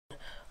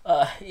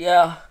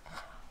Yeah.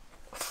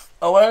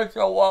 I want to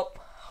throw up.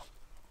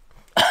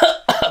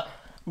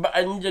 But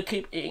I need to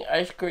keep eating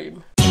ice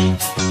cream.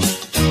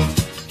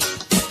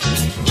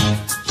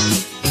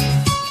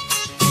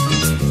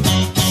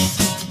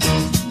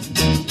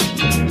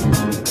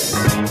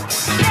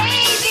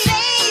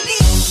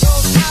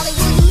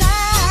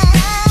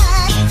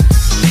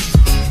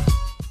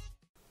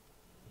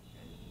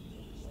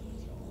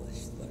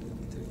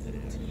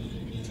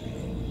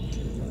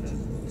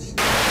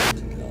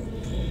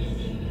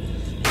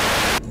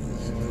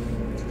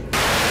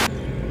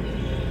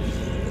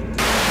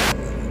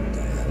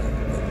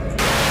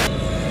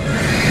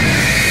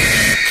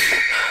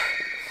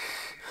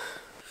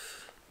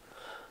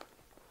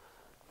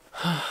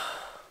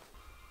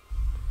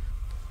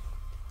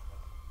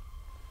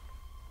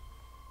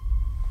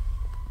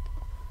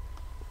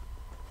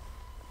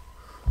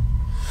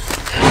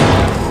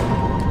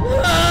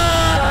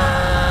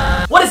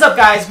 What is up,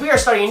 guys? We are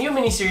starting a new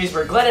mini-series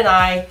where Glenn and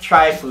I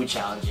try food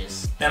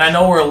challenges. And I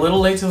know we're a little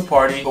late to the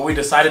party, but we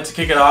decided to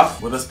kick it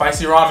off with a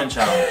spicy ramen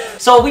challenge.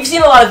 So we've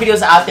seen a lot of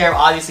videos out there of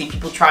obviously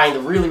people trying the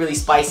really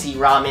spicy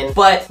ramen,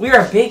 but we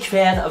are a big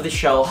fan of the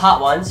show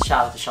Hot Ones,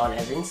 shout out to Sean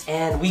Evans,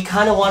 and we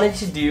kind of wanted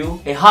to do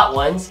a Hot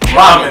Ones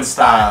ramen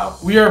style.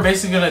 We are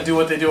basically going to do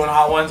what they do in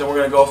Hot Ones, and we're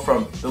going to go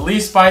from the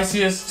least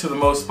spiciest to the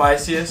most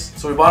spiciest.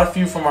 So we bought a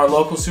few from our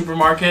local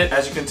supermarket,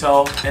 as you can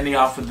tell, ending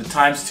off with the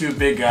 ×2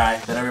 big guy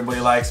that everybody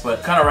likes,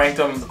 but kind of ranked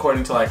them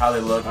according to like how they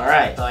look.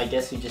 Alright, so I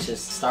guess we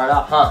just start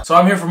off, huh? So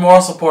I'm here for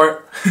moral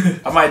support.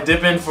 I might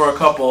dip in for a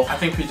couple. I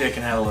think PJ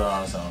can handle it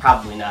on his own.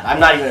 Probably not. I'm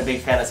not even a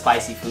big fan of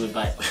spicy food,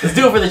 but let's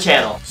do it for the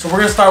channel. So we're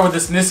gonna start with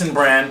this Nissan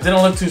brand.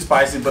 Didn't look too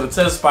spicy, but it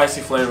says spicy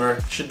flavor.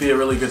 Should be a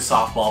really good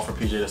softball for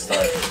PJ to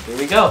start. Here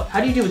we go.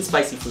 How do you do with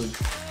spicy food?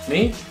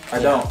 Me? I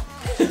don't.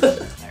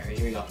 Alright,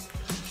 here we go.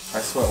 I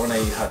sweat when I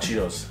eat hot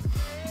Cheetos.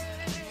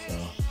 So.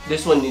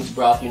 This one needs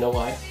broth, you know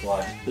why?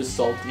 Why? It's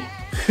salty.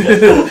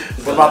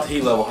 What about the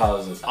heat level? How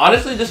is it?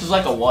 Honestly, this is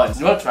like a 1.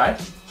 You want to try?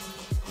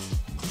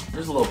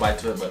 There's a little bite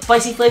to it, but...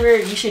 Spicy flavor,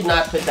 you should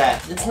not put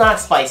that. It's not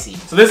spicy.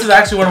 So this is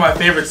actually one of my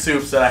favorite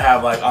soups that I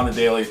have like on the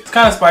daily. It's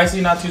kind of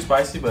spicy, not too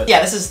spicy, but... Yeah,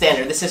 this is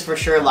standard. This is for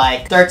sure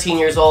like 13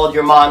 years old,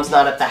 your mom's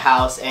not at the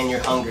house, and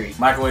you're hungry.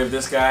 Microwave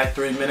this guy,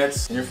 3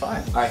 minutes, and you're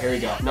fine. Alright, here we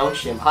go. No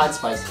shim, hot and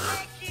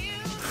spicy.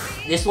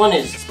 This one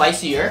is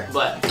spicier,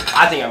 but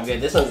I think I'm good.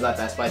 This one's not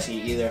that spicy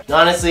either. And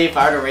honestly, if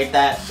I were to rate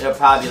that, it would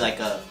probably be like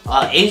a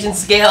Asian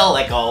scale,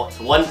 like a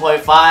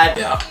 1.5.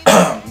 Yeah,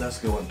 that's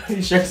a good one. Are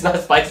you sure it's not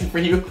spicy for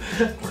you?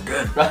 We're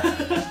good.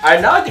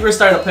 Alright, now I think we're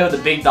starting to play with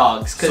the big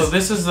dogs. So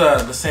this is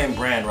the same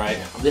brand, right?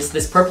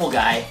 This purple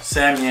guy.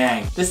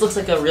 Samyang. This looks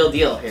like a real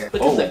deal here.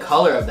 Look at the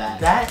color of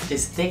that. That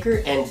is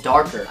thicker and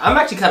darker. I'm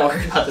actually kind of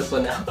worried about this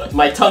one now.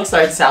 My tongue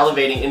started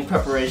salivating in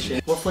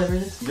preparation. What flavor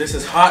is this? This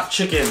is hot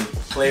chicken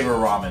flavor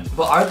ramen.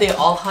 But aren't they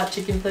all hot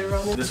chicken flavor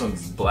ramen? This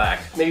one's black.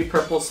 Maybe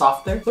purple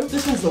softer? What if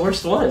this one's the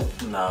worst one?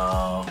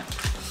 No.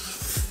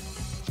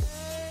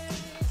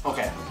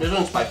 Okay, this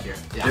one's spicier.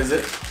 Yeah. Is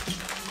it?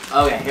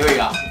 Okay, here we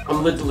go.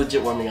 I'm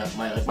legit warming up.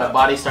 My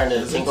body's starting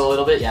to tingle a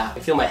little bit. Yeah, I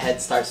feel my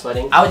head start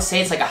sweating. I would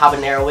say it's like a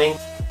habanero wing.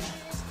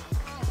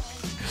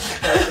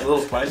 A little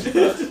spicy,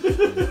 but...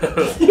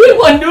 You ate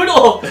one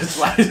noodle! It's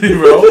spicy,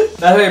 bro.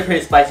 That's very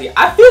pretty spicy.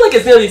 I feel like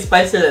it's gonna be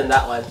spicier than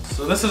that one.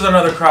 So this is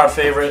another crowd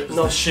favorite.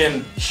 No. The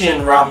Shin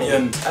Ramen.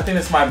 Ramen. I think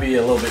this might be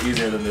a little bit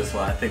easier than this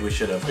one. I think we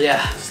should have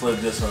slid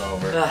this one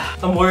over.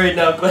 I'm worried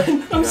now,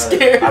 Glenn. I'm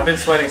scared. I've been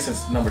sweating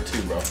since number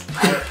 2, bro.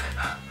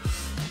 That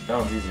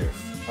one's easier.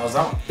 How's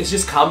that one? It's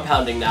just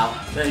compounding now.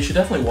 Yeah, you should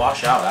definitely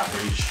wash out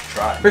after each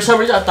try. For some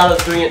reason, I thought I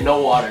was doing it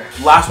no water.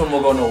 Last one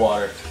will go no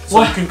water. So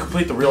What? you can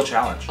complete the real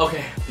challenge.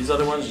 Okay. These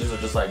other ones are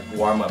just like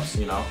warm-ups,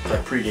 you know?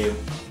 Like pre-game.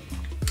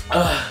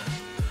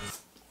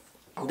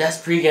 That's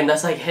pre-game.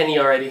 That's like Henny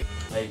already.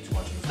 I ate too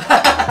much.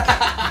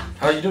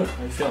 How are you doing?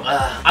 How are you feeling?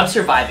 I'm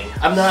surviving.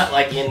 I'm not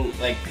like in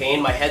pain.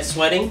 My head's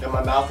sweating and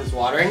my mouth is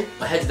watering.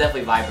 My head's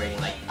definitely vibrating.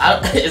 Like,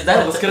 is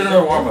that? Let's get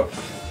another warm-up.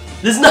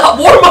 This is not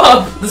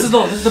warm-up! This is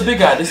the big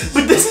guy.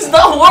 But this is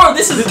not warm-up.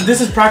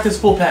 This is practice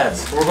full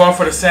pads. We're going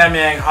for the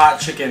Samyang hot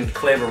chicken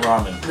flavor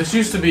ramen. This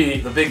used to be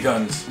the big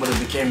guns, but it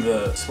became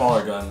the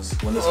smaller guns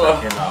when this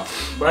guy came out.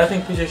 But I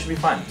think PJ should be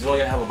fine. He's only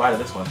gonna have a bite of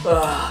this one.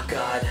 Oh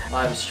god,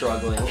 I'm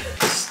struggling.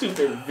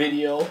 Stupid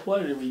video.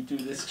 Why did we do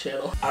this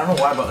channel? I don't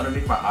know why, but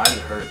underneath my eye it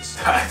hurts.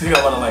 I think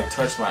I want to like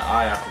touch my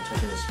eye after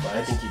touching the spice.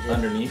 I think you did.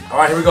 Underneath. All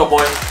right, here we go,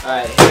 boys. All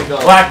right, here we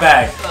go. Black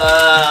bag.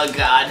 Oh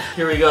god,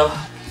 here we go.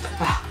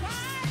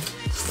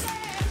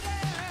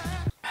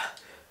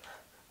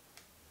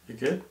 You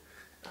good?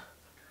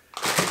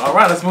 All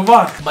right, let's move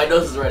on. My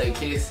nose is running.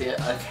 Can you see it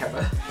on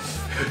camera?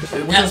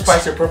 Which one's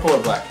spicier, purple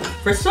or black?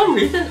 For some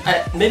reason,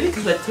 maybe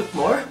because I took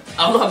more.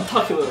 I don't know. I'm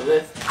talking about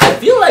this. I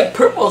feel like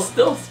purple's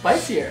still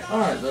spicier. All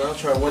right, then I'll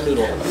try one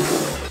noodle. There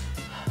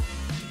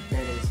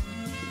it is.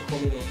 The whole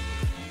noodle.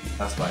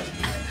 That's spicy.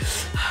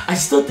 I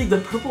still think the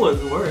purple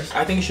is worse.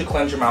 I think you should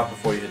cleanse your mouth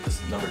before you hit this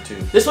number 2.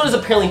 This one is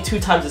apparently 2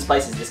 times as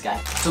spicy as this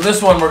guy. So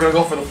this one, we're gonna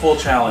go for the full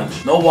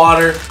challenge. No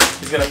water.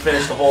 He's gonna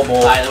finish the whole bowl.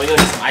 Alright, then we're gonna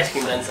do some ice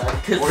cream then, son.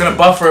 We're gonna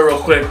buffer it real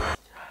quick.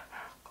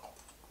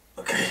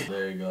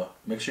 though.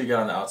 Make sure you get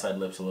on the outside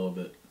lips a little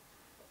bit.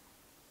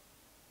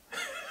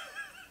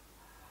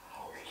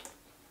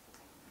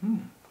 I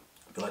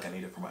feel like I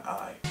need it for my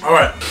eye.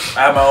 Alright,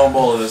 I have my own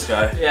bowl of this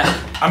guy. Yeah.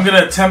 I'm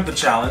gonna attempt the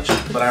challenge,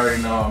 but I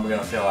already know I'm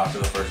gonna fail after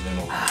the first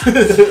noodle.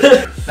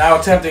 Now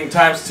attempting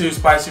 ×2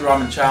 spicy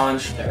ramen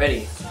challenge. Get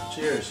ready.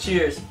 Cheers.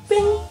 Cheers.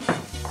 Bing.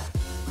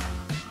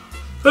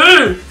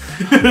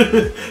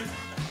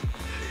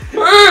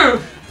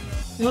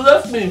 You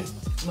left me.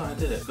 No, I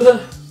did it.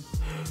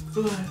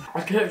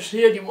 I can't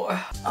see anymore.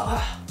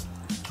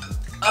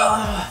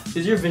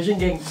 Is your vision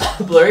getting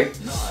blurry?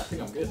 No, I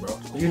think I'm good, bro.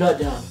 You're not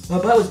down. My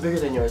bite was bigger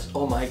than yours.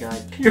 Oh my god.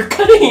 You're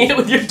cutting it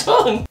with your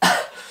tongue.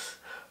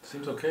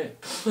 Seems okay.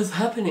 What's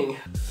happening?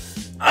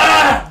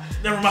 Ah!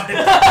 Never mind.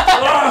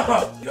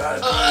 You got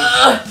it.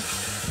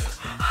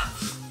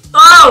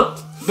 Oh!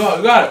 No,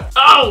 you got it.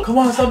 Oh! Come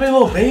on, stop being a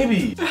little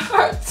baby. It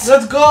hurts.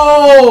 Let's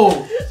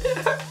go!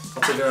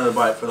 I'll take another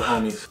bite for the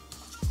homies.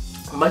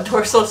 My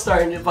torso's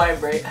starting to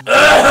vibrate.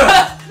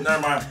 Never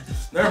mind.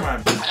 Never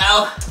mind.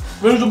 Ow.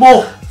 Finish the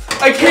bowl.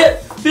 I can't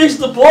finish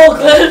the bowl,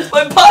 Glenn.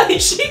 My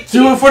body's shaking.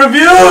 Do it for the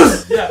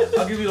views! Yeah,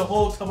 I'll give you the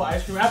whole tub of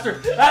ice cream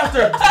after.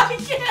 I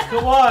can't.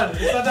 Come on,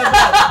 it's not that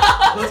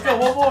bad. Let's go,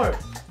 one more.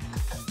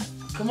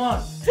 Come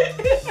on.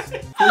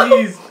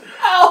 Please.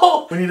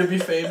 Ow. We need to be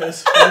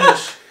famous.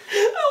 Finish. I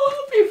want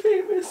to be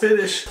famous.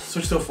 Finish.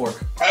 Switch to a fork.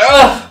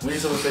 We need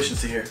some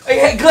efficiency here.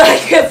 I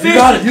can't finish. You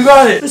got it, you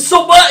got it. There's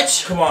so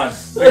much. Come on,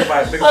 bigger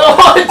bite, bigger I don't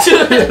bite. want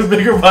to.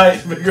 Bigger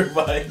bite, bigger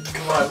bite.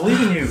 Come on, I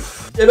believe in you.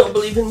 They don't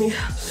believe in me.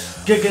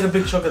 Get a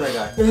big chunk of that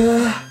guy.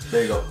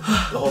 There you go.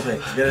 The whole thing.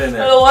 Get it in I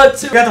there. don't want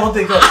to. Got the whole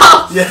thing. Go.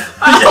 Ow. Yeah.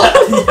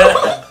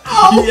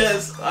 Yeah.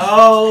 Yes.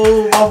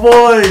 Oh, my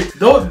boy.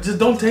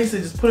 Don't taste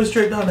it. Just put it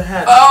straight down the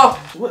hatch. Oh.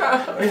 What?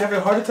 Are you having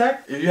a heart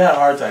attack? If you had a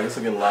heart attack, this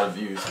will get a lot of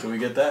views. Can we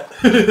get that?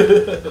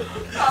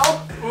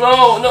 Ow.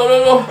 No.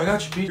 I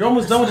got you, Pete. You're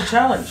almost done with the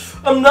challenge.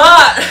 I'm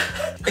not.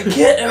 I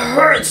can't. It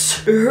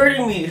hurts. You're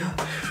hurting me.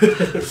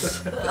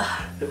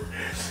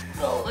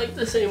 I don't like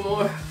this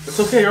anymore. It's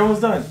okay. You're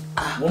almost done.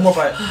 One more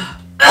bite.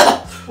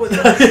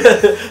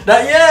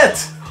 Not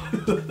yet.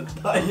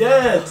 Not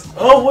yet.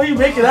 Oh, what are you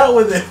making out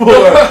with it for?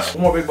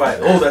 One more big bite.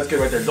 Oh, that's good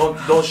right there.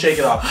 Don't shake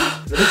it off.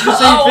 Let's just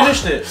say you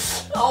finished it.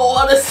 Oh,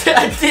 honestly,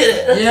 I did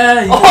it.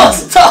 Yeah, you Oh,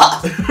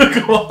 stop.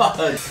 Come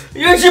on.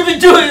 You should be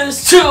doing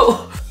this too.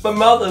 My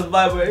mouth is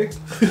vibrating.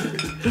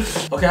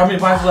 Okay, how many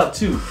bites left?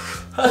 2.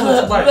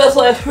 That's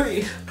like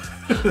 3.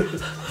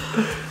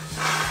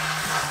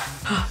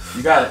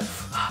 You got it.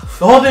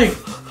 The whole thing.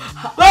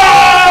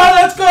 Ah,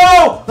 let's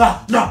go.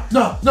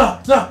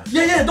 No.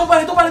 Yeah. Don't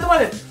bite it.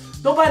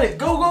 Don't bite it.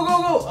 Go.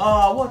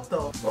 What the?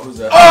 What was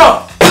that?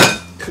 Oh!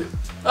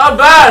 Not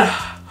bad.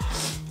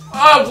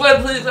 Oh,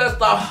 Glenn, please, let's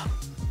stop.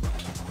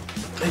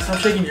 Hey, stop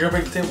shaking. You're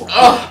gonna break the table.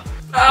 Oh,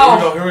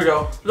 ow. Here we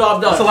go. No,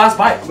 I'm done. That's the last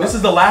bite. This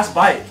is the last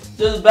bite.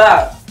 This is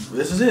bad.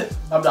 This is it.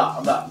 I'm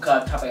done. I'm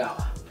tapping out.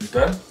 You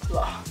done?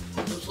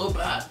 It's so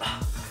bad.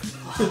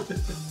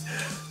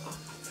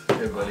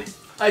 Hey, buddy.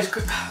 Ice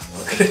cream.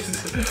 Okay.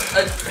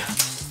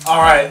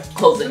 Alright.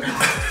 Close it.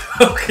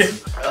 Okay.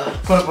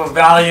 Put up a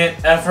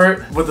valiant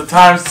effort, but the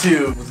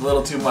 ×2 was a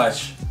little too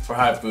much for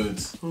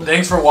HypeFoods.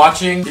 Thanks for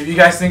watching. If you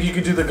guys think you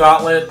could do the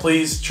gauntlet,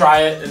 please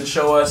try it and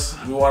show us.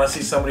 We want to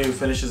see somebody who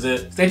finishes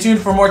it. Stay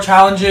tuned for more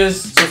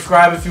challenges.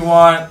 Subscribe if you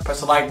want. Press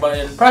the like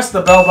button. Press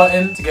the bell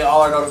button to get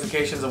all our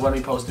notifications of when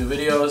we post new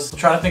videos. We'll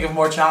try to think of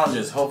more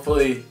challenges.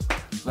 Hopefully,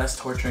 less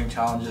torturing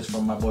challenges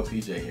from my boy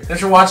PJ here.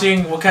 Thanks for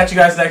watching. We'll catch you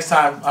guys next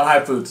time on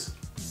HypeFoods.